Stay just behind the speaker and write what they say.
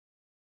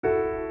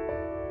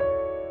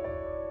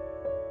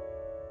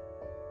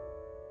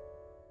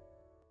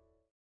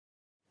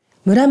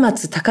村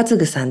松孝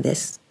次さんで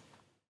す。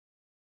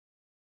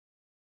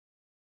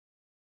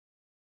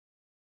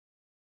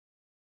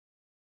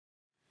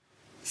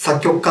作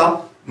曲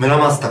家、村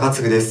松孝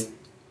次です。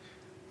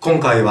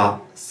今回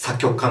は作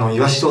曲家の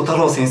岩城太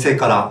郎先生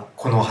から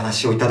このお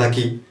話をいただ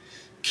き、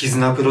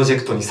絆プロジェ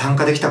クトに参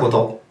加できたこ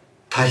と、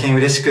大変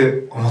嬉し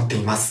く思って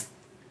います。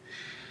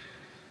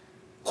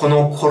こ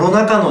のコロ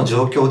ナ禍の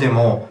状況で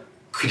も、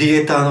クリ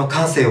エイターの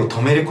感性を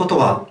止めること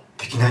は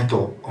できない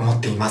と思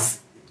っています。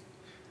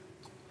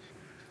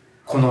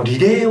このリ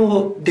レ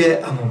ー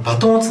でバ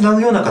トンをつな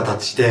ぐような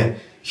形で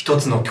一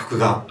つの曲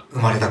が生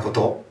まれたこ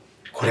と、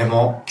これ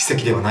も奇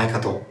跡ではないか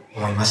と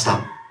思いまし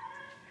た。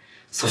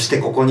そして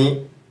ここ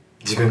に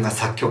自分が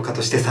作曲家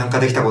として参加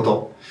できたこ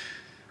と、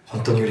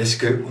本当に嬉し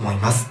く思い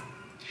ます。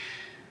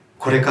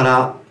これか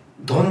ら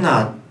どん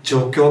な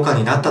状況下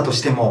になったとし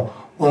ても、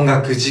音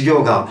楽事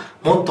業が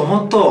もっと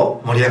もっ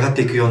と盛り上がっ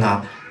ていくよう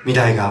な未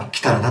来が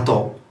来たらな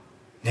と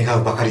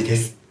願うばかりで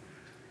す。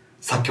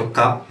作曲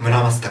家、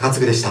村松孝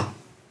次でした。